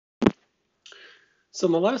So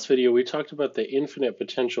in the last video, we talked about the infinite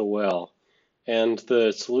potential well and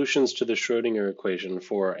the solutions to the Schrodinger equation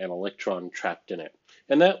for an electron trapped in it.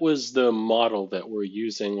 And that was the model that we're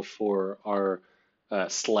using for our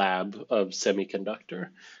slab of semiconductor.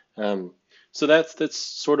 Um, so that's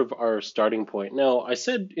sort of our starting point. Now, I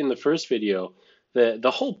said in the first video that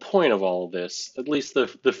the whole point of all of this, at least the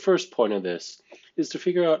first point of this, is to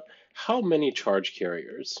figure out how many charge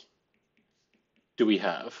carriers do we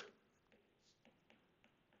have.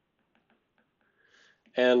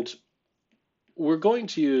 And we're going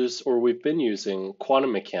to use, or we've been using,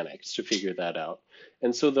 quantum mechanics to figure that out.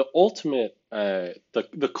 And so the ultimate,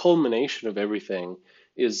 the culmination of everything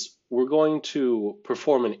is we're going to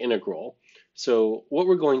perform an integral. So what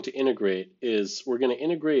we're going to integrate is we're going to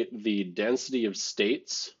integrate the density of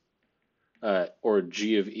states, or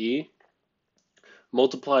G of E,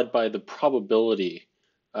 multiplied by the probability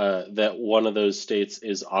that one of those states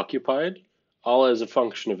is occupied, all as a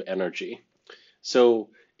function of energy. So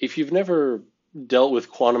if you've never dealt with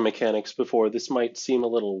quantum mechanics before, this might seem a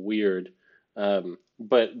little weird,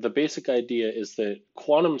 but the basic idea is that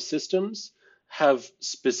quantum systems have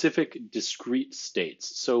specific discrete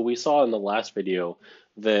states. So we saw in the last video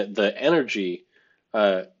that the energy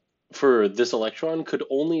for this electron could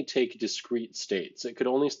only take discrete states. It could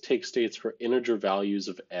only take states for integer values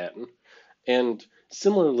of n. And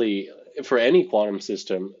similarly, for any quantum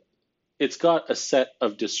system, it's got a set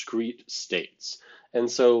of discrete states. And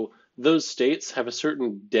so those states have a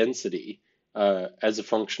certain density as a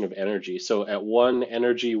function of energy. So at one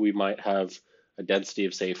energy, we might have a density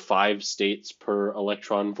of, say, 5 states per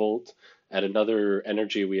electron volt. At another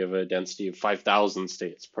energy, we have a density of 5,000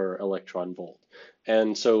 states per electron volt.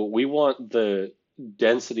 And so we want the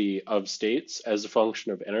density of states as a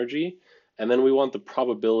function of energy, and then we want the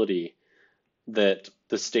probability that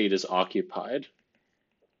the state is occupied.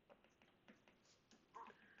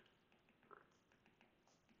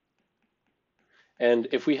 And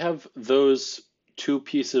if we have those two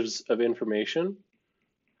pieces of information,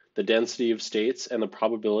 the density of states and the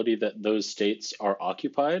probability that those states are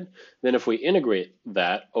occupied, then if we integrate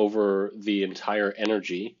that over the entire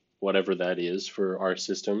energy, whatever that is for our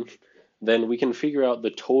system, then we can figure out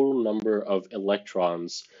the total number of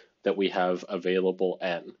electrons that we have available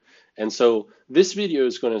n. And so this video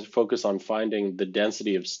is going to focus on finding the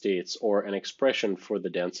density of states, or an expression for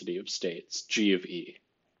the density of states, G of E.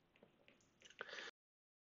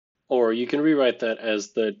 Or you can rewrite that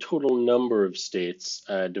as the total number of states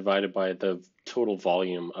divided by the total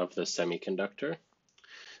volume of the semiconductor.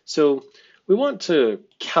 So we want to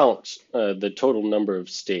count the total number of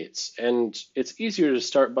states, and it's easier to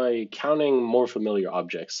start by counting more familiar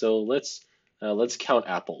objects. So let's count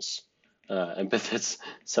apples. I bet that's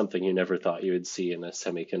something you never thought you would see in a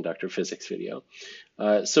semiconductor physics video.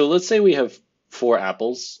 So let's say we have 4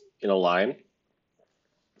 apples in a line,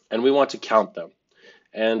 and we want to count them.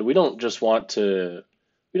 And we don't just want to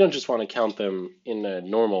count them in a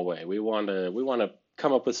normal way. We want to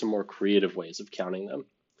come up with some more creative ways of counting them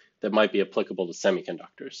that might be applicable to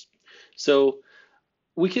semiconductors. So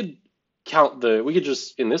we could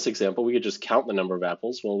just, in this example, we could just count the number of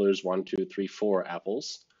apples. Well, there's 1, 2, 3, 4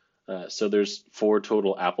 apples. So there's 4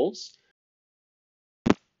 total apples.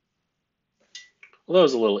 Well, that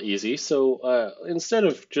was a little easy. So instead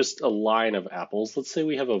of just a line of apples, let's say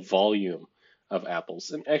we have a volume of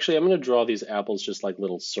apples. And actually, I'm going to draw these apples just like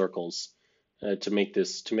little circles to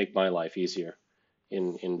make my life easier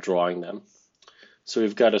in drawing them. So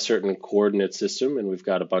we've got a certain coordinate system, and we've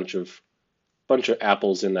got a bunch of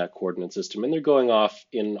apples in that coordinate system, and they're going off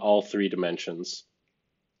in all 3 dimensions.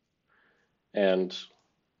 And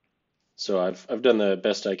so I've done the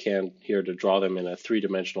best I can here to draw them in a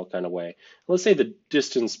 3-dimensional kind of way. Let's say the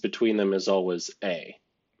distance between them is always a.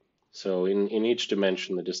 So in each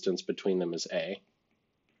dimension, the distance between them is a.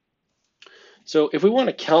 So if we want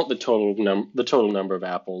to count the total number of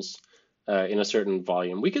apples in a certain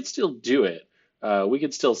volume, we could still do it. We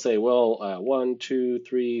could still say, well, 1, 2,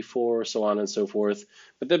 3, 4, so on and so forth,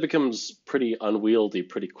 but that becomes pretty unwieldy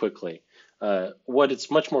pretty quickly. What it's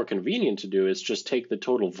much more convenient to do is just take the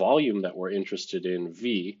total volume that we're interested in,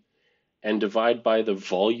 V, and divide by the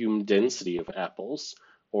volume density of apples,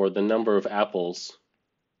 or the number of apples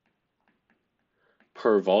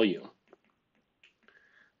per volume.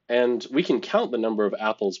 And we can count the number of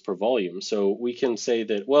apples per volume. So we can say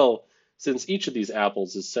that, well, since each of these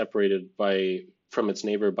apples is separated from its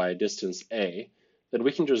neighbor by a distance a, then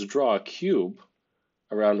we can just draw a cube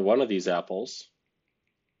around one of these apples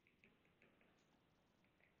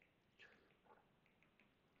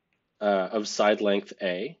of side length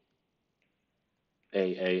a,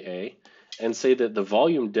 and say that the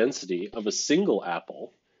volume density of a single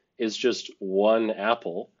apple is just one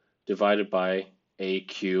apple divided by a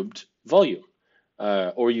cubed volume.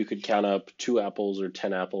 Or you could count up 2 apples or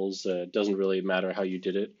 10 apples. Doesn't really matter how you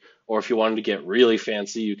did it. Or if you wanted to get really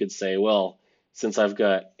fancy, you could say, well, since I've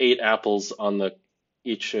got 8 apples on the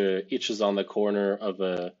each is on the corner of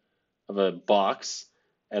a box,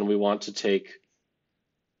 and we want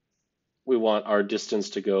our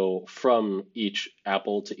distance to go from each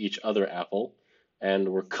apple to each other apple, and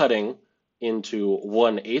we're cutting into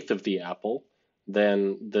 1/8 of the apple,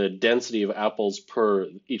 then the density of apples per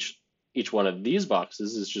each one of these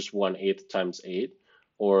boxes is just 1/8 times 8,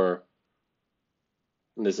 or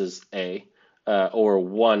this is A, or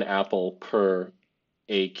 1 apple per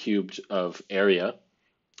A cubed of area.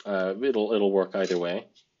 It'll work either way.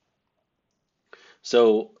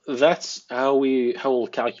 So that's how we'll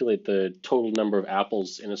calculate the total number of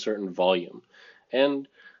apples in a certain volume. And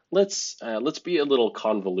let's be a little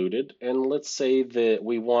convoluted, and let's say that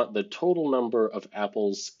we want the total number of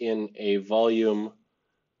apples in a volume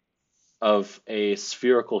of a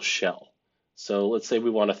spherical shell. So let's say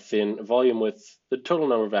we want a thin volume with the total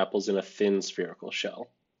number of apples in a thin spherical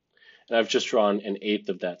shell. And I've just drawn 1/8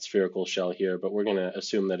 of that spherical shell here, but we're going to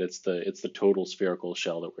assume that it's the total spherical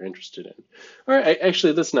shell that we're interested in. All right,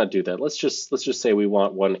 actually, let's not do that. Let's just say we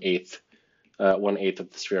want 1/8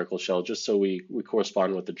 of the spherical shell, just so we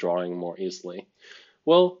correspond with the drawing more easily.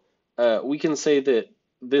 Well, we can say that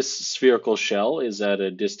this spherical shell is at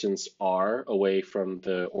a distance r away from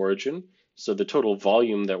the origin. So the total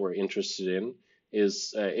volume that we're interested in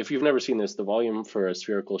is, if you've never seen this, the volume for a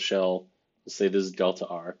spherical shell, let's say this is delta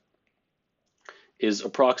r, is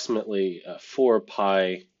approximately 4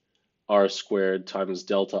 pi r squared times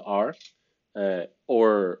delta r,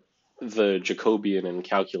 or the Jacobian in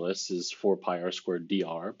calculus is 4 pi r squared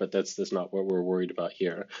dr, but that's not what we're worried about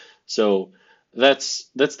here. So that's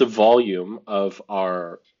the volume of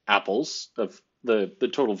our apples, of the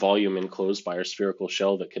total volume enclosed by our spherical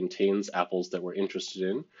shell that contains apples that we're interested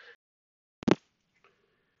in.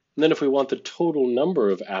 And then if we want the total number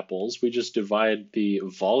of apples, we just divide the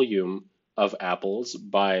volume of apples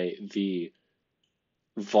by the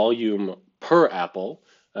volume per apple.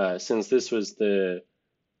 Since this was the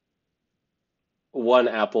 1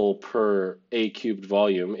 apple per A cubed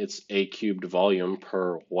volume, it's A cubed volume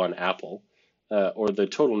per 1 apple. Or the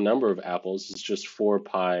total number of apples is just 4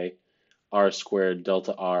 pi r squared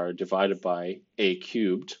delta r divided by A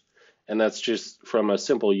cubed. And that's just from a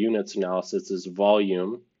simple units analysis, is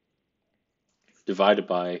volume divided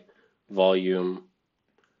by volume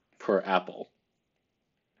per apple.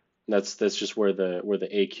 That's just where the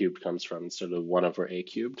A cubed comes from, instead of 1 over A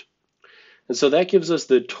cubed. And so that gives us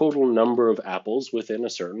the total number of apples within a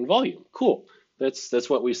certain volume. Cool. That's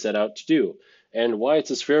what we set out to do. And why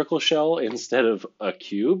it's a spherical shell instead of a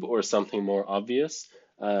cube or something more obvious,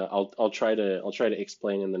 I'll try to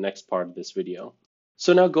explain in the next part of this video.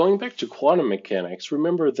 So now going back to quantum mechanics,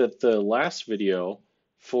 remember that the last video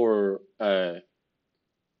for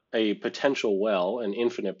a potential well, an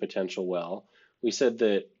infinite potential well, we said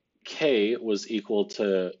that K was equal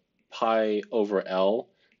to pi over L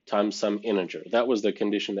times some integer. That was the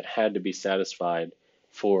condition that had to be satisfied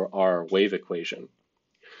for our wave equation.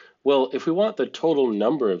 Well, if we want the total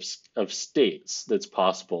number of states that's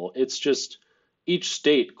possible, it's just each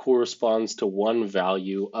state corresponds to one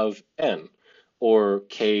value of n, or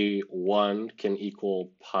K1 can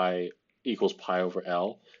equals pi over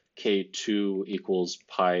L, K2 equals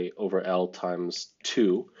pi over L times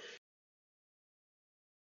 2.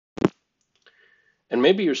 And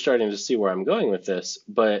maybe you're starting to see where I'm going with this,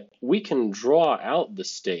 but we can draw out the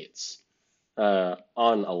states on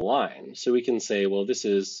a line. So we can say, well, this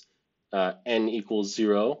is n equals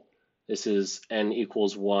 0, this is n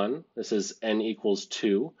equals 1, this is n equals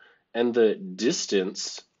 2, and the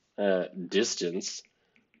distance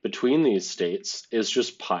between these states is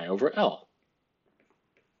just pi over L,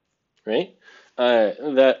 right?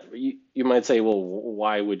 That you might say, well,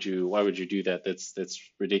 why would you do that? That's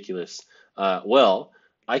ridiculous. Well,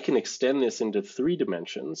 I can extend this into 3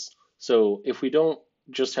 dimensions. So if we don't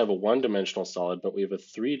just have a 1-dimensional solid, but we have a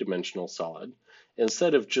 3-dimensional solid,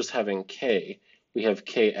 instead of just having K, we have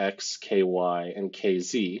Kx, Ky, and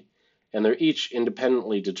Kz, and they're each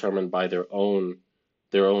independently determined by their own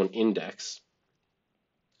index.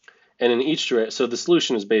 And in each direction, so the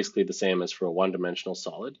solution is basically the same as for a 1-dimensional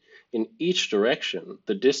solid. In each direction,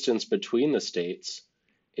 the distance between the states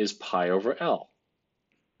is pi over L.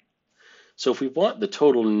 So if we want the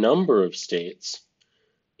total number of states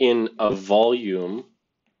in a volume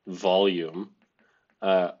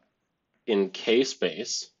in K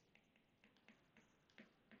space,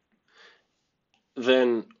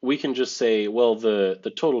 then we can just say, well,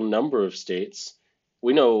 the total number of states,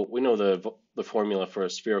 we know the formula for a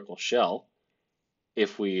spherical shell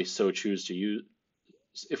if we so choose to use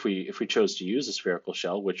if we chose to use a spherical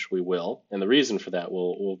shell, which we will, and the reason for that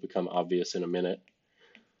will become obvious in a minute.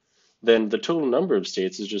 Then the total number of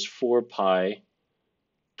states is just 4 pi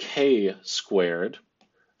k squared,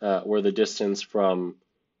 where the distance from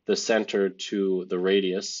the center to the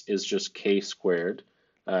radius is just k squared,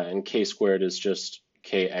 and k squared is just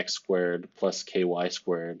kx squared plus ky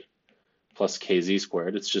squared plus kz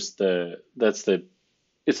squared. It's just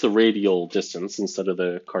it's the radial distance instead of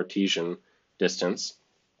the Cartesian distance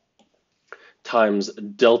times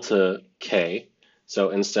delta k.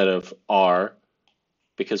 So instead of r,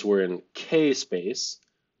 because we're in k space,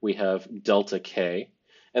 we have delta k.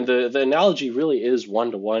 And the analogy really is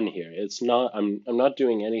one-to-one here. It's not, I'm not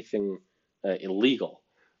doing anything illegal.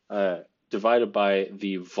 Divided by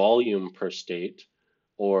the volume per state,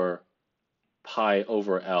 or pi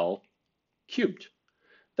over L cubed.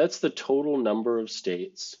 That's the total number of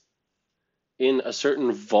states in a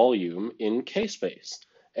certain volume in K space.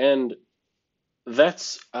 And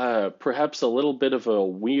that's perhaps a little bit of a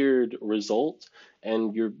weird result,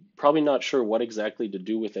 and you're probably not sure what exactly to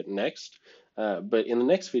do with it next. But in the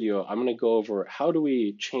next video, I'm going to go over how do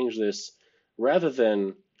we change this rather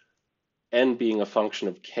than n being a function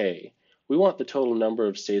of k. We want the total number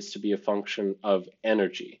of states to be a function of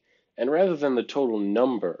energy. And rather than the total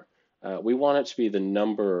number, we want it to be the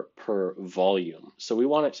number per volume. So we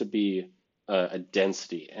want it to be a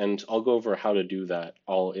density. And I'll go over how to do that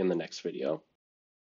all in the next video.